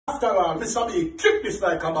After all, Mr. B, kick this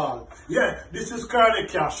like a ball. Yeah, this is Curly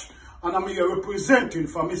Cash. And I'm here representing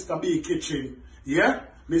for Mr. B Kitchen. Yeah,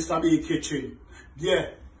 Mr. B Kitchen.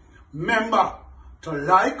 Yeah, remember to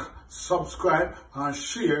like, subscribe, and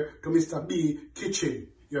share to Mr. B Kitchen.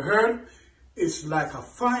 You heard? It's like a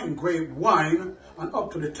fine grape wine, and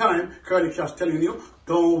up to the time, Curly Cash telling you,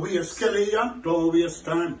 don't waste skeleton, don't waste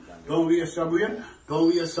time, don't waste your brain, don't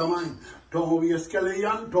waste your mind, don't waste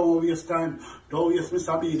skeleton, don't waste time, don't waste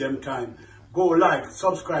Mr. B them time. Go like,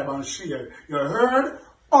 subscribe, and share. You heard?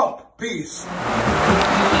 Up, peace.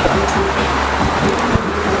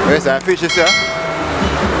 Yes, I fish it, sir.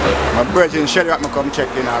 My brethren Shelly me come check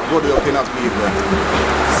in. I go to looking at people.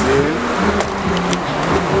 See?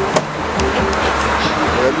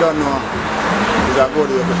 You don't know. Because I go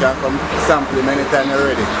to you can come sample him anytime you're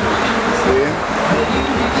ready. See?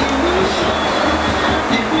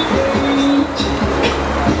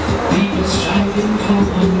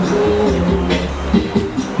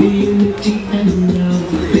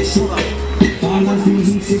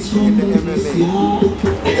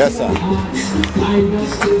 Yes, sir.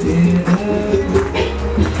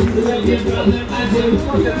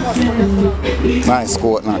 Nice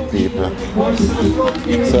coat, not people.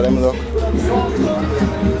 So let me look.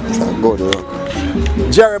 Go to look.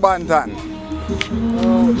 Jerry Banton.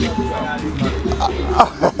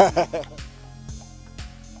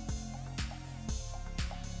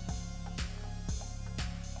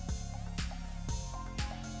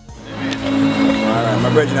 My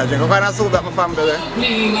brethren are drinking. What kind of soup that my family?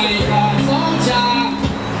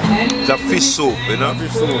 It's a fish soup, you know?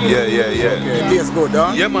 Fish soup. Yeah. Okay, it tastes good,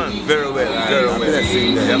 huh? Yeah, man, very well, very well.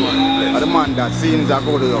 Yeah, man. The man that seems a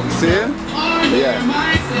good look, see? Yeah.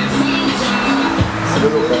 See the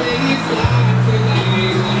look,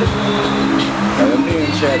 the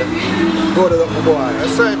main shed. Good look, boy.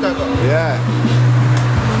 That's right, Taco. Yeah.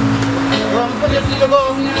 To go.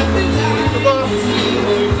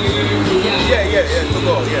 Yeah, to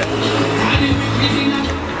go, yeah.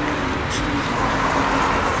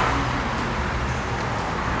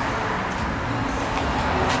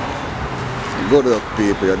 Good luck,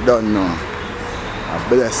 people, you don't know. A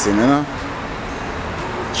blessing, you know?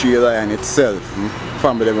 Tree Lion itself.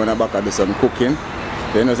 Family them on the back and do some cooking.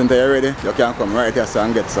 You know, until you're ready, you can come right here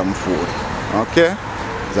and get some food. Okay?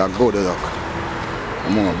 It's a good luck.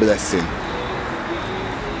 More blessing.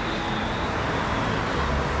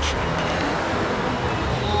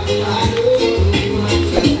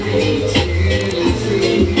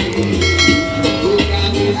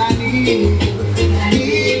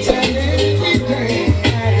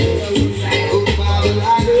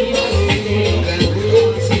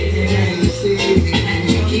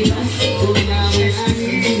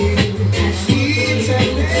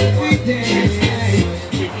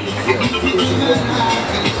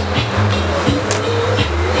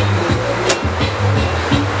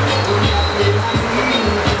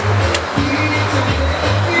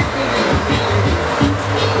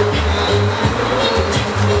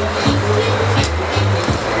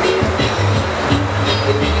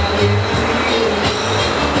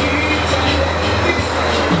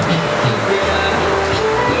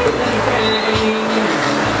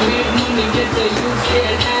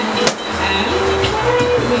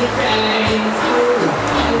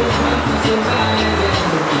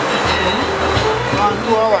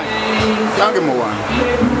 Y'all give me one.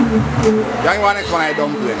 Y'all want next one I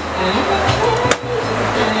dumpling.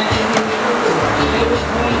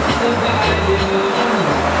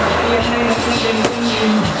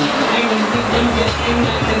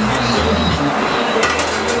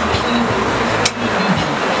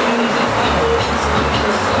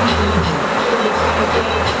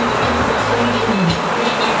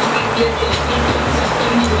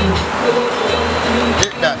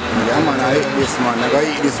 Hit that. Yeah man, I hate this man. I gotta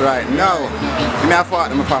eat this right now. Give me a fart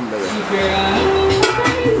to my family.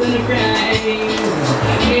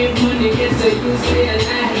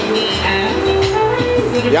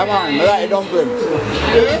 Yeah man, I like the dumpling.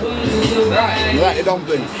 Yeah? I like the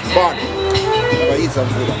dumpling. But I gotta eat some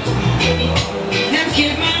food.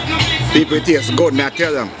 People it tastes good, me I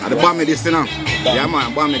tell them. I bomb me this, you know. Yeah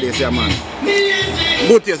man, bomb me this, yeah man.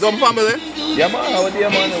 Good taste, some family. Yeah, man, how are you,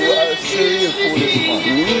 man? We're serious food,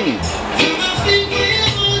 man.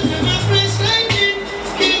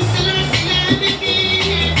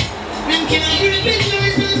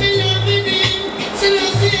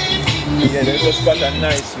 Yeah, they just got a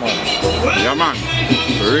nice, man. Yeah, man.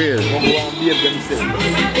 For real. Don't go and behave themselves.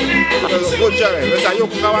 Good, Jerry. Let's say you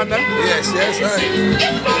cook one there? Yes, right.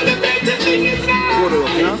 Good,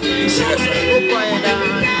 you know?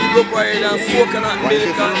 Look and coconut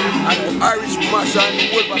milk and Irish mash and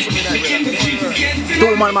whole pass of that.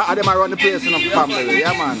 Two man, I them run the place in the family.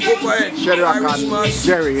 Yeah, man. Go ahead. Sherry Irish and mash,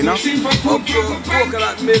 Jerry, you know?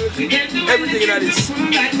 coconut milk, everything in this.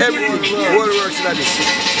 Everything. All works in this.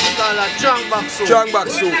 Like trunk back soup. Trunk back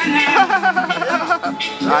soup.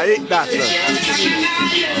 I eat that, sir.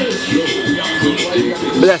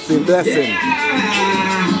 Blessing, blessing.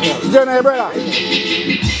 Jenny, brother.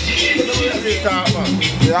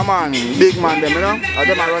 Yeah, man. Big man, them, you know? I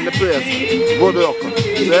them run the place. Good luck.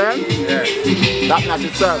 See? Yeah. That not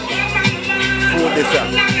itself. Food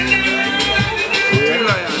itself.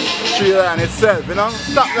 Tree Lion itself, you know?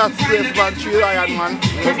 Stop that place, man. Tree Lion, man.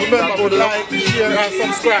 Just remember to like, share and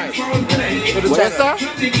subscribe to the What channel. is that?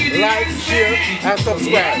 Like, share and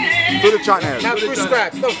subscribe. To the channel. Not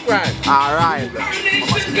subscribe, subscribe. Alright.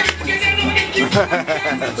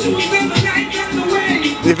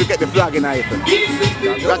 If you get the flag in it,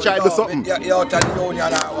 you gotta try to do something. You're out of the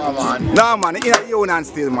union now, man. No, man, in a union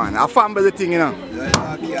still, man. A family thing, you know.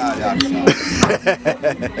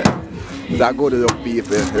 It's a good look,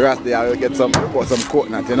 people. The rest there, will get some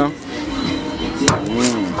coconut, you know.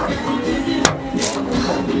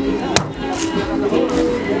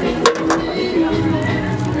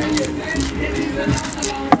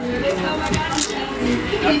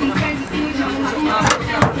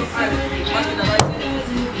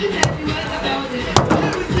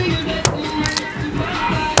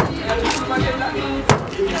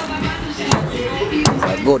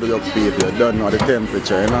 Good look, people. You don't know the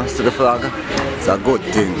temperature, you know. See the flag? It's a good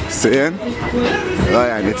thing. See?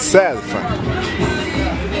 Lion itself.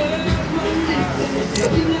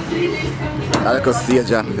 I like a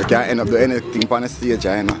stage, you can't end up doing anything on the stage,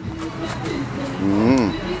 you know.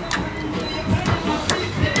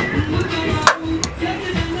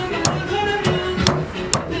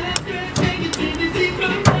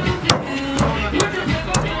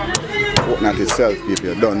 Coconut itself, people,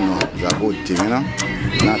 you don't know. It's a good thing, you know.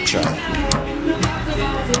 Natural.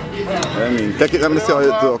 I mean, take it, let me see how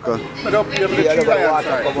you talk. But up here, the The Tree Lion water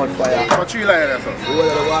side. come on fire. For Tree Lion, that's all. The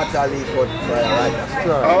water leak on fire right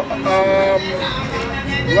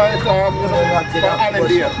Like, for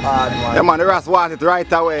Allendale. Yeah, man, the rest want it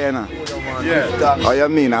right away, you know. Yeah. Oh, you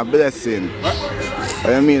mean a blessing?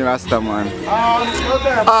 Oh, you mean Rasta, man?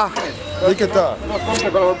 Look at that. No, come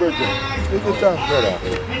take our bridge. Look at that, brother.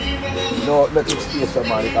 No, let it stay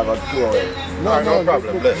somebody can go through it. No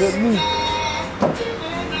problem, bless. The meat.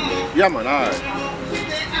 Yeah, man, alright.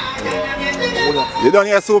 You done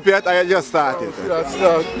your soup yet or you just started? That's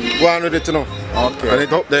go on with it, you know. Okay. And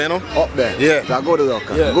it up there, you know. Up there? Yeah. So good look.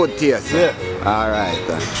 Yeah. Good taste. Yeah. Alright.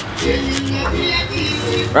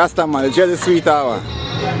 Rasta, man, the jelly sweet hour.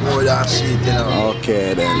 More than sweet, you know.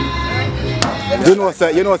 Okay then. You know,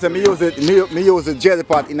 say me use the jelly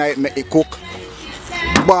pot in it make it cook.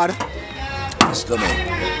 But Mr. Man,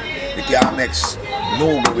 you can't mix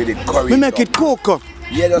no with it curry. me make it cook.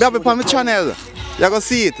 Yeah, that's That be good. on my channel. You go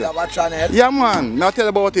see it. You have a channel? Yeah, man. Now tell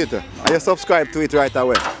about it. And you subscribe to it right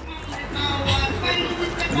away.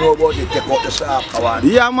 You know about it, take out the sharp one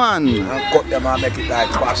Yeah, man. and cut them and make it like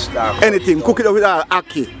pasta. Anything. Cook it up with all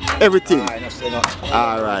ackee. Everything. I understand that.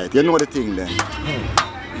 Alright. You know the thing then.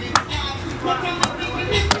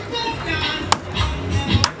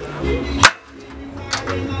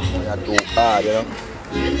 You're too hard, you know.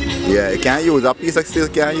 Yeah, you can't use a piece of steel,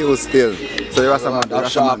 can't use still. So the rest of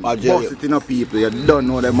That's sharp, man, I tell bust it in people. You don't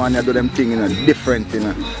know the man, you do them thing, you know, different, you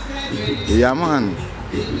know. Yeah, man.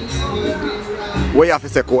 What you have to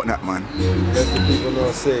say coconut, man? Let the people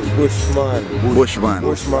know say Bushman. Bushman.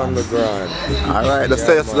 Bushman Legrand. Alright,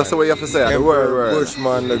 that's what you have to say. The Emperor word.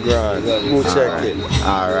 Bushman Legrand. Go check it.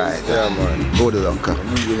 Alright. Yeah, man. Good luck.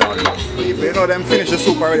 You know them finish the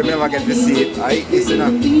soup already, me never get to see it. I eat this, you know.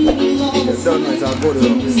 You don't know it's a good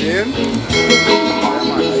luck. See it? Yeah,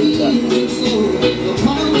 man, I eat that.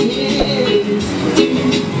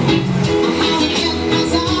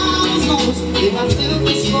 If I felt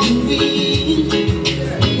this from me,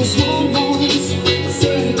 the small voice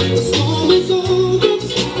saying the storm is over.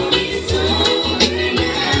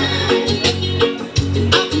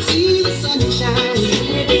 I can see the sunshine.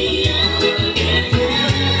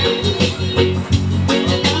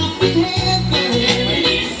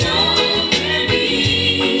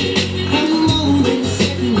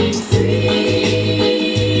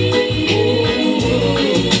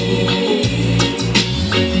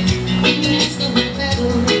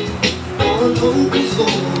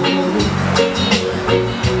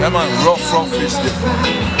 brown fish different.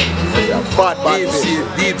 Bad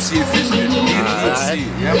Deep sea fish. Deep sea.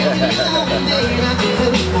 Yeah.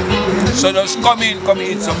 So just come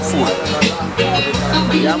eat some food.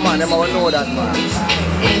 Yeah man, them all know that man.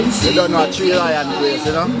 You don't know a Tree Lion place,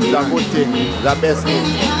 you know? It's a good thing. It's the best thing.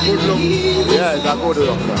 Good luck. Yeah, it's a good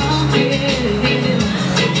luck.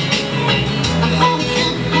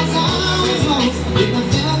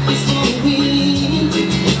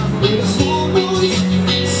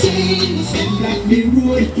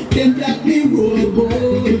 Them black the road,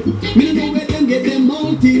 boy. Me don't know where them get them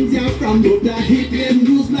mountains here from, but I hit them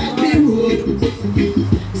use black the road.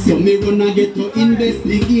 So me run and get to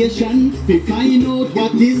investigation to find out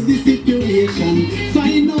what is the situation.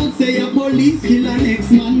 Find out say a police kill a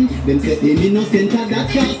next man. Them say him innocent and that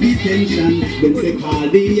cause detention. Them say call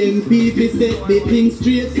the MP to set the thing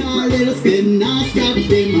straight, call else them not stop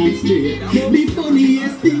demonstrate. The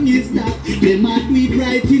funniest thing is that them a tweet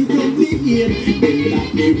right in front of the gate. Them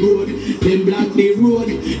block the road, them block the road,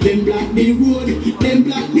 them block the road, them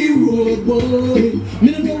block the road, boy.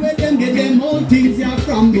 Me don't know where them get them old things here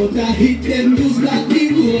from, but I hit them use block the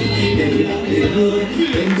road. Them block the road,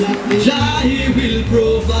 them block the road. Jah, he will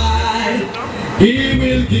provide, he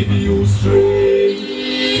will give you strength,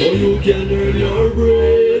 so you can earn your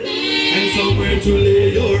bread and somewhere to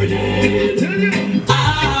lay your head.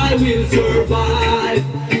 I will survive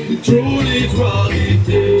through this rugged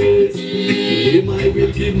days. Him I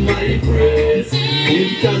will give my praise,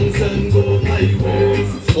 give thanks and go my ways.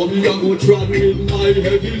 So me a go trod with my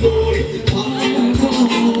heavy load.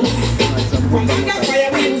 From the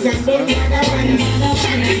fire wings and bold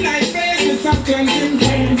shining like faces of cleansing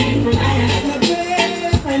flames.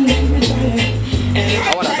 I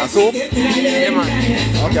want a soup? Yeah, man.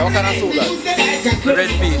 Okay, what kind of soup that? Red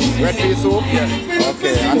peas. Red pea soup? Yeah.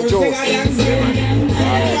 Okay, and juice.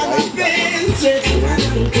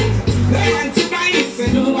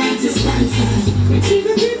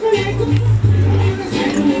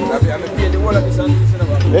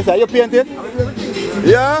 Yes, are you painted?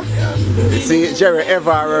 Yeah? You see, Jerry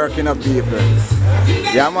ever working up people.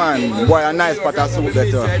 Yeah man, boy, a nice pot of soup there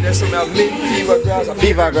too. There's some mint,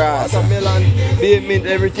 Fever grass. watermelon, bay mint,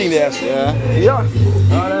 everything there. Yeah. Yeah.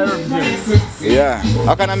 All everything. Yeah.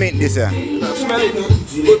 How can I make this here? Smell it.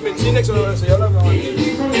 Good mint. See next one. So you love that one.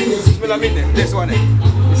 Smell a mint there. This one there.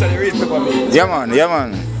 This is the red pepper mint. Yeah man, yeah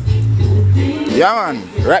man. Yeah man,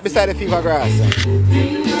 right beside the fever grass.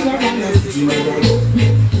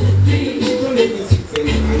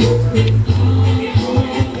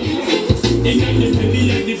 In the belly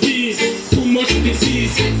of the beast, too much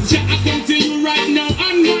disease. Jah, I come to you right now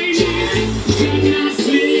on my knees. Jah not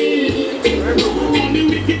sleep. All the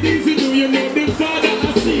wicked things you do, you know the Father I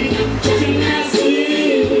see. Jah not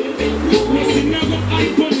sleep. Nothing never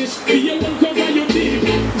unpunished. You won't cover your deep.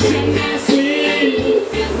 Jah not sleep.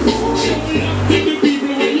 Show love to the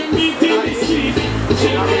people when you meet in the street.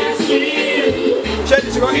 Jah not sleep. Shed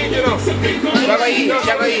this, you gonna eat, you know. Shall I eat?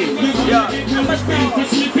 Yeah.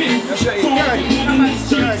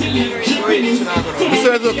 So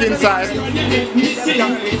let's look inside.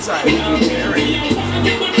 Inside.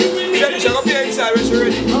 Shed this, you gonna be inside when you're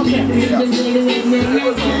ready.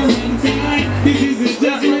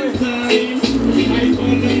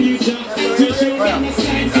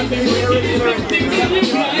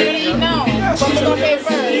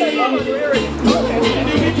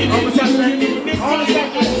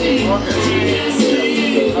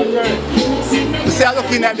 See, I'm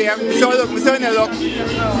looking at them. So look, look.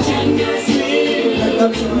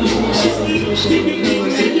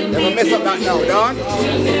 Never mess up that now, don't?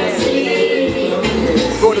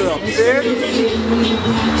 Good look, see?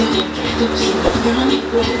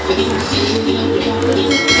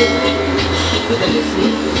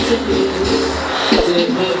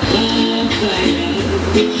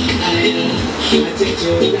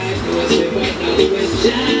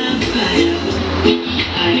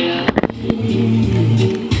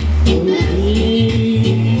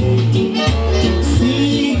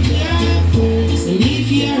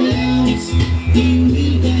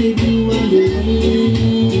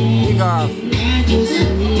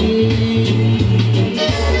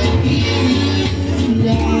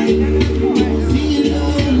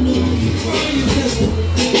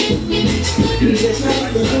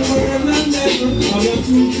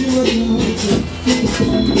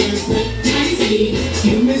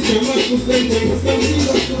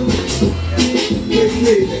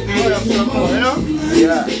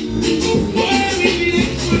 Yeah.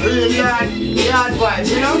 Yard vibe,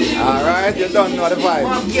 you know? Alright, you don't know the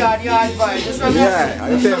vibe. Yard vibe. Yeah,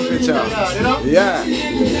 the temperature. Yeah.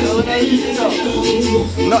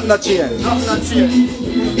 Not change. Not change.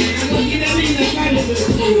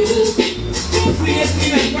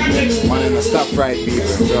 stop fried people.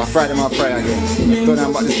 So I fry them up fry again. Turn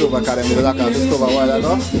on back the stove because I lock off the stove a while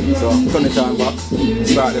ago. So turn it on back,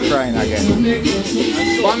 start the frying again.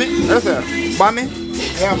 Bami? Yes sir. Bami?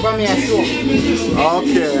 Yeah, bami and soak.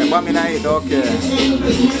 Okay, bami na it, okay.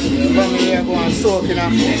 Bami here go and soak in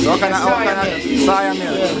a So what kind of soya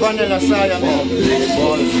milk? yeah, vanilla soya milk.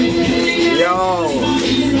 Yo!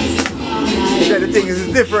 You said the thing is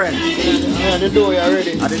different. Yeah, the dough you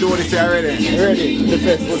ready. And the dough is already. Ready. The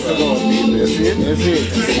first good to go. You see it? You see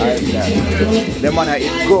it? I see that. The man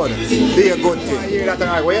eat good. Be a good thing. You hear that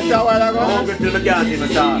right? What you say a while ago?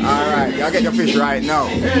 Alright, you get your fish right now.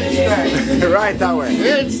 Right away.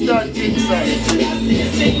 It's done inside.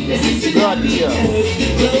 Gotcha.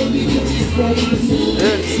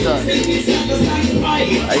 It's done.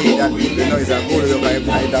 I eat that, you know it's a good look, I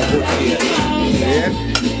eat that good thing.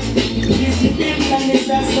 See?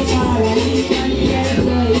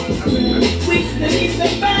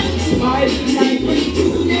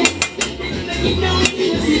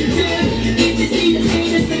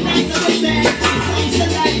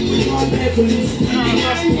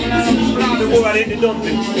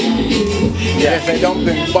 Yes, I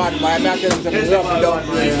dumpling bad, man. I'm not telling them to love the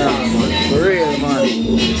dumpling. For real, man.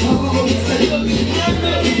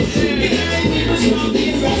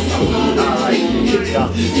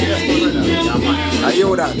 Are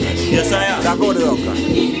you that? Yes, I am. That go to the doctor. I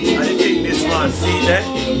think this one, see there?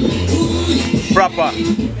 Proper.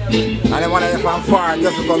 And then one of them from far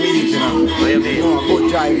just to come eat, you know. What do you mean? No, good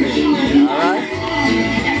driving. Alright?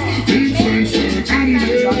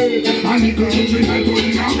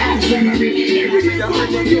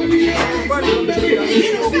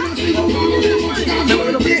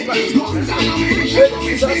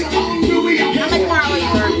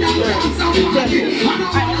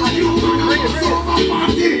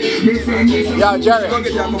 Yeah, Jerry,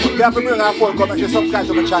 you have to bring our phone, come and you subscribe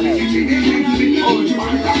to my channel.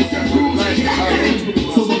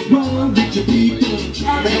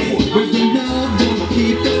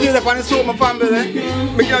 Still up on the soap, my family.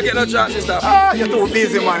 Me can't get no chance this time. Ah, you're too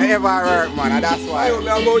busy, man. Ever work, man, and that's why. I'm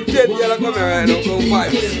about 10 years come here right now, go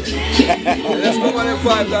 5. Let's come on in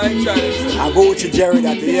 5 times chance. I go with you, Jerry,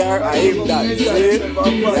 that year, I aim that. See? Yeah,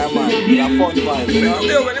 man. It's a fun vibe, you know?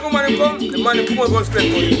 Yeah, when the man come, the man come and go spend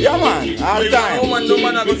for you. Yeah, man. All the time.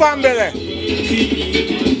 The family.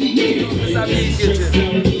 It's a big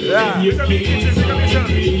kitchen. Yeah. It's a big kitchen, pick up yourself.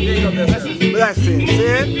 Pick up yourself. Blessing,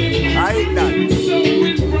 see? I eat that.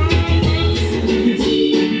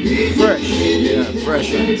 Fresh. Yeah, fresh.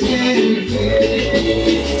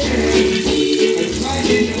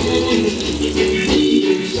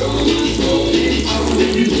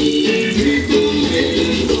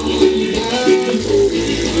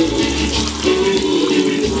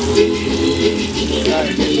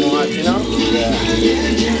 You know? Yeah.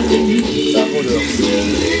 That good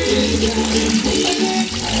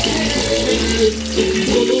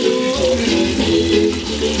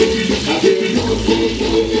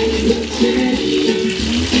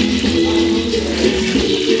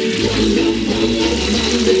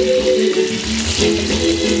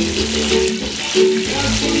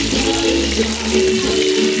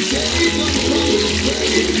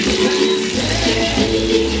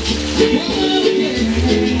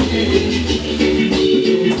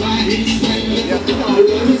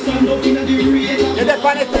You're the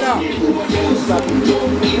panic now.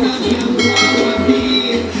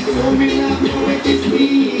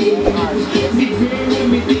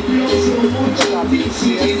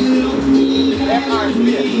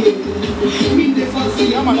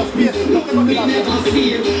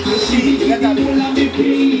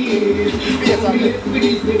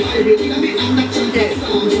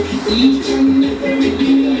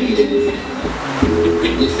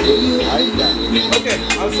 Okay,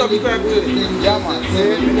 I'll subscribe to it. Yeah, man.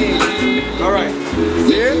 See? Alright.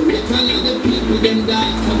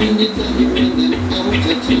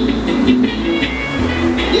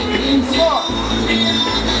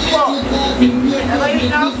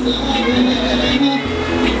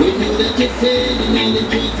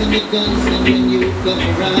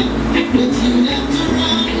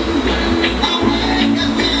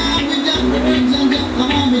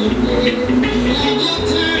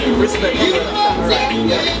 Respect you. Alright.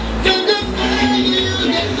 Yeah.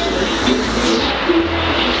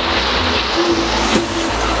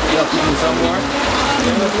 Some more.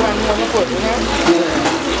 There's one more to put, you know?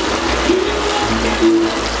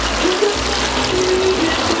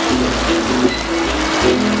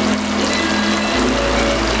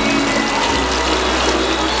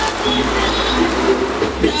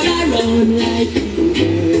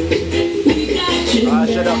 Yeah,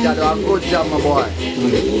 shut up, you do a good job, my boy.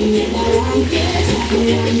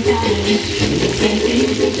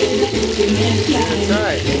 That's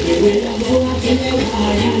right.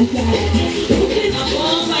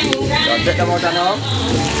 Don't take them out now.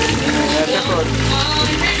 Yeah, take out.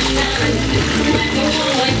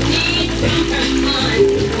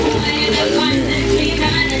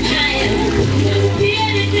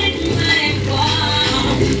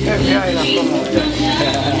 FBI na come out.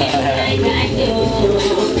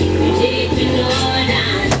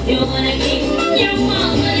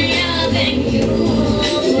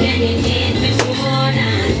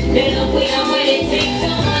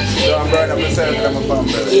 So I'm burning up myself and I'm a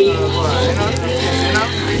family.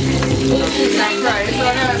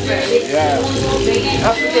 Yeah.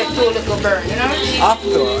 Have to get 2 little burn, you know?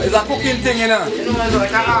 After. It's a cooking thing, you know? You know what I'm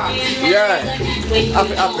saying? Yeah.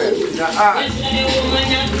 After. The art.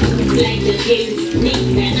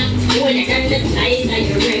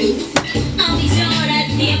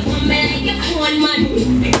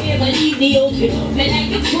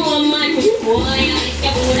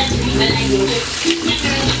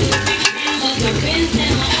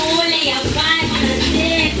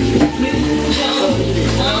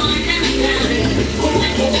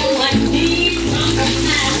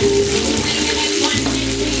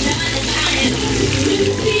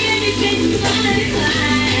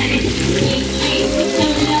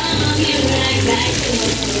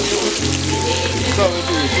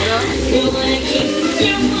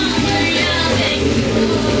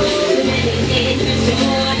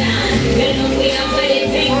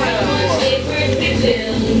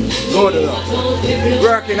 Good luck.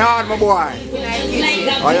 Working hard, my boy.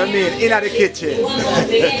 What you mean? In the kitchen.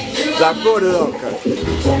 So good luck.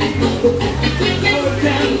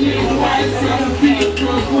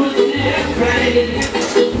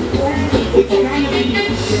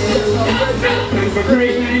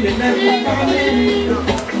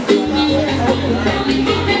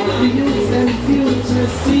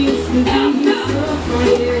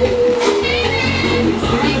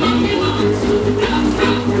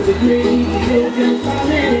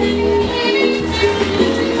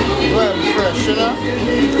 Well, fresh, you know?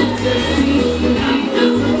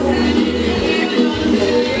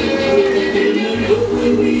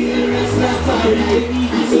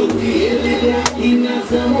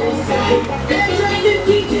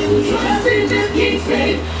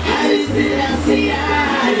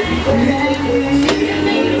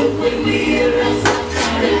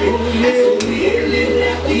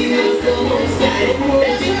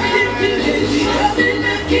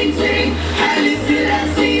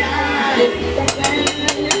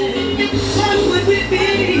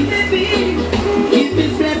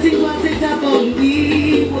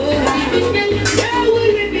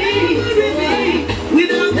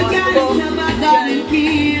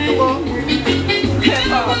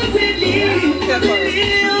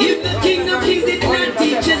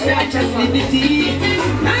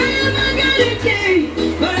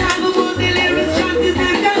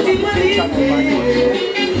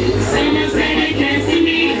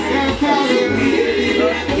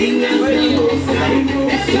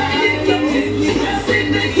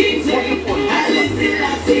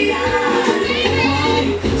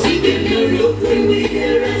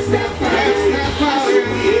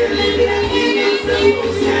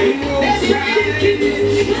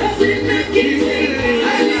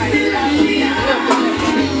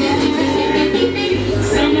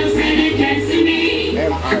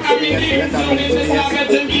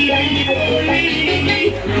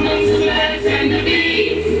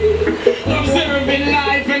 Observing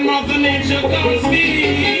life and Mother Nature calls me.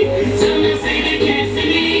 Some say they can't see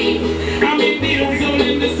me. I'm in the soul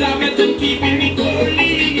in the Sabbath and keeping it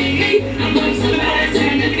holy. Amongst the lights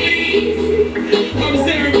and the trees.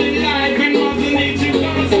 Observing life and Mother Nature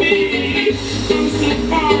calls me. I'm so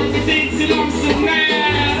far from the I'm so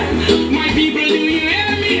mad. My people, do you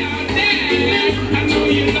hear me out there? I know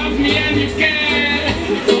you love me and you care.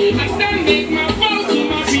 I stand make my vote to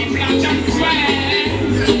my people, I just swear.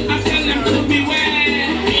 I tell them to beware.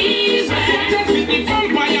 I just with the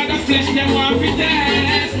vampire, the flesh, them want to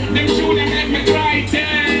death. Them show them let me cry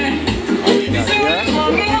there. It's only for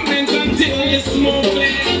a moment until you smoke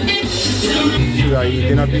it. You are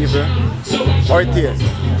eating up people? Or it tastes?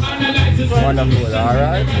 Wonderful,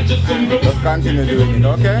 alright? Just continue doing it,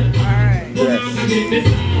 okay? Alright. Yes.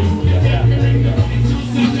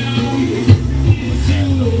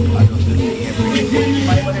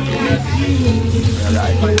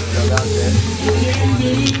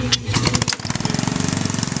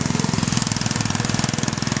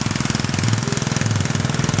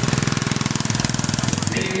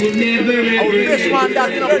 Never Oh, Fishman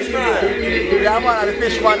that, you know, people. Yeah, man, the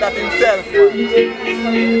Fishman that himself,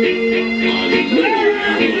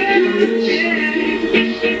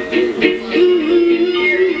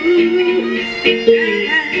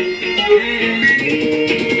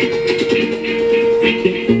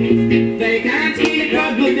 They can't keep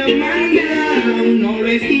up with the man down.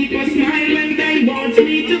 Always keep a smile when they want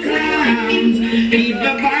me to frown. Keep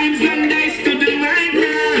the vibes and nice to the right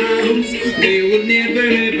rounds. They will never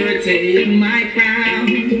ever take my crown.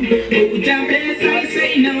 Oh, damn place I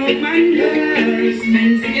say no wonders.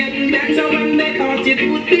 Things getting better when they thought it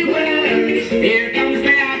would be worse. Here comes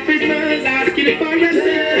the officers asking for a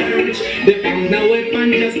search. They found a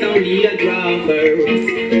weapon just only a draw first.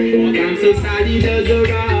 But I'm so sad he does a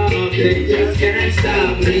rock. They just can't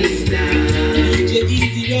stop me now.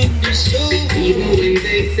 Even when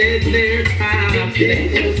they said they're tops, they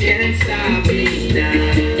just can't stop me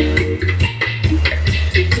now.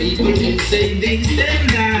 People who say this and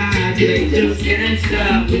that, they just can't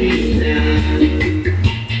stop me now.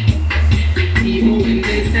 Even when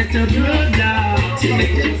they set up roadblocks, they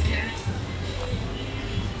just can't.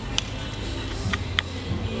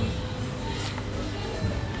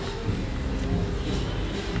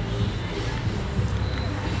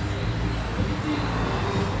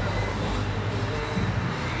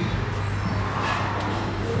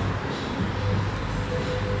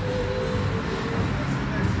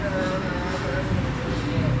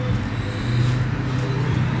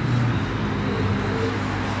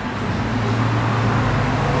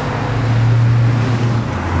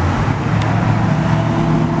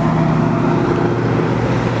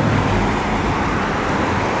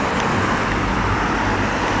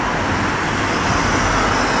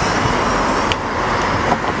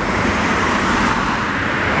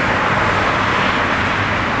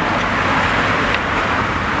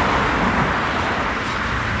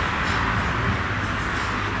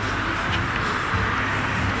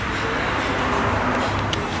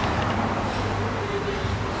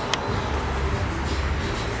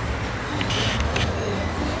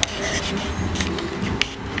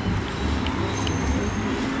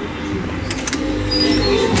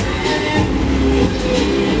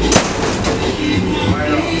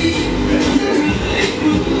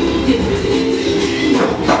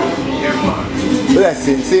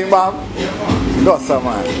 Blessing, see Bob? Go some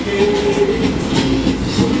man.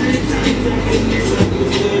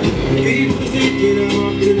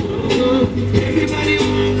 Everybody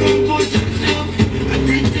want to come push yourself. I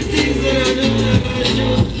think the things that I know I gotta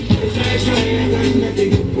show. If I try, I got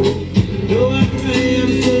nothing to prove. Though I cry,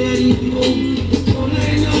 I'm still on the move. All I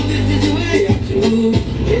know, this is the way I have to move.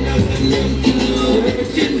 And I got nothing to lose.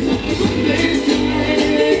 Searching for a better time.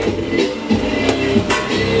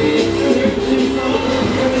 Searching for a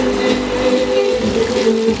better time.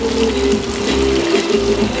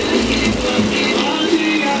 All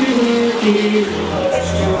day I'll be working.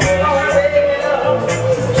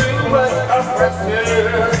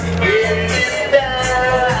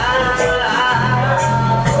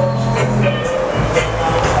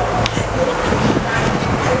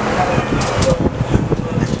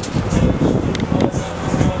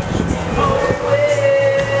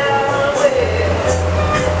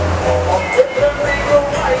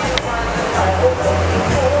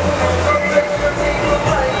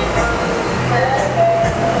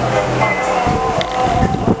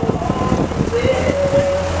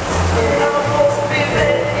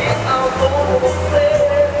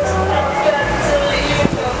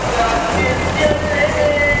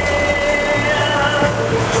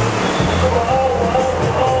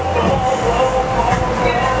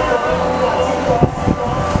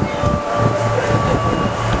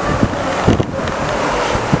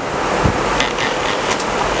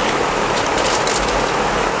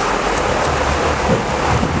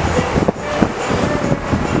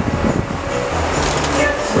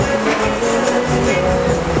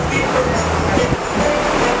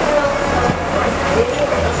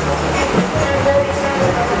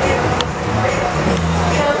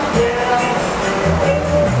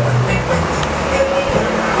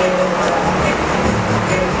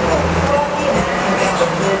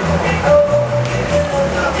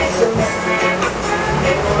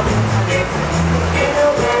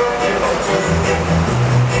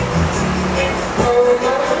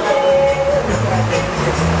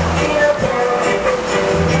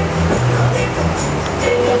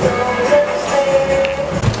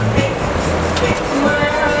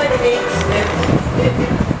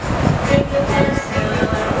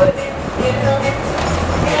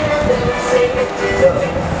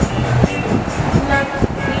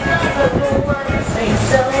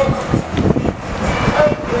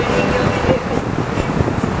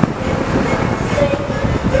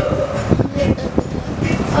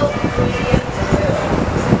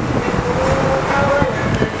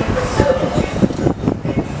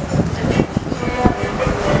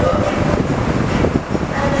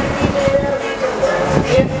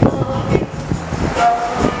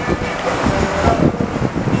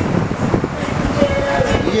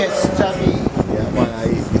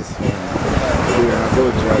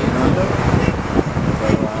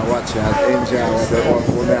 watch and enjoy what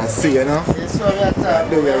we see, you know? That's what we are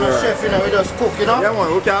talking. We're not chef, you know, we just cook, you know? Yeah,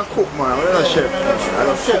 man, we can cook, man. We're not chef. I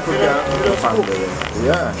don't chef, you know? We just cook.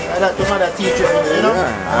 Yeah. And that's what mother teach you know?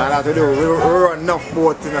 Yeah, and that we do. We run enough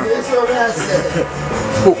boat, you know? That's what we are saying.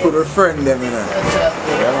 Cook with a friend, them, you know?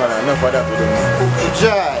 Yeah, man, enough of that we do. Cook with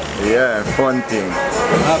joy. Yeah, fun thing.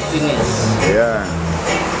 Happiness. Yeah.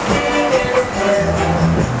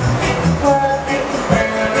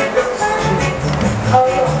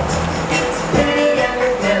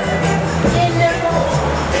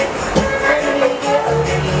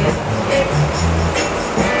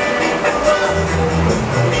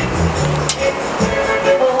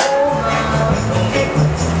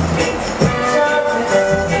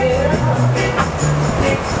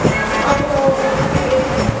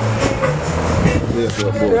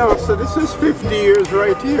 Yeah, so this is 50 years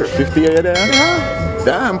right here. 50 years there? Yeah.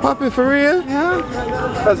 Damn, Poppy, for real? Yeah.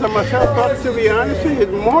 As a matter of fact, to be honest with you,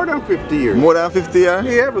 it's more than 50 years. More than 50 years?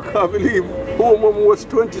 Yeah, because I believe Mom was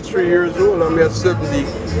 23 years old and me at 70.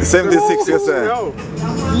 76 years old.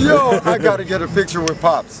 Yo, I gotta get a picture with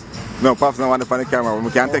Pops. No, Pops don't want to on the camera. We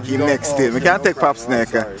can't take him next day. We can't take Pops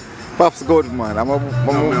next. Pops good, man. I'm a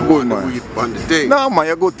good man. No, man,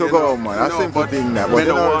 you're good to go, man. That's simple thing now. But I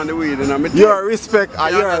don't want the weed in my you're a respect,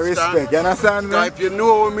 you're a respect. You understand me? If you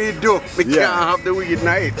know what me do, we can't have the weed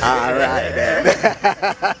night. Alright then.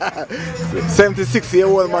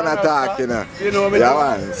 76-year-old man attack, you know. You know what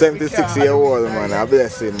I mean? 76-year-old man, a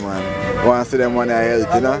blessing, man. Want to see them on their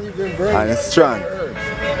health, you know? And it's strong.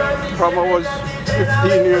 From I was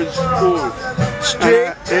 15 years old.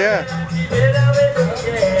 Straight? Yeah.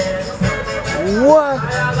 What?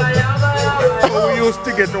 So we used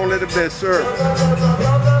to get only the best served. I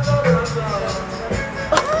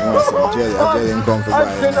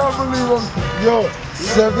cannot believe him. Yo,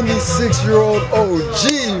 76-year-old OG,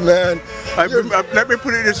 man. Let me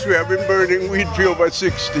put it this way, I've been burning weed for over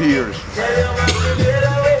 60 years.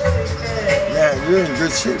 Man, you're in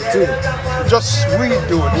good shape too. Just weed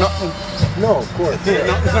do it, nothing. No, of course.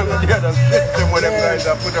 None of the other system where them guys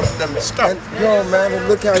have put up them stuff. And, yo, man,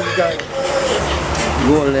 look how you got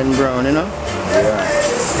golden brown, you know? Yeah.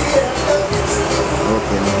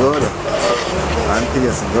 Looking good. And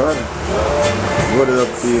tastes good. Good up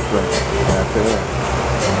people. I tell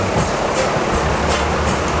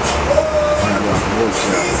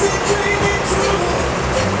you.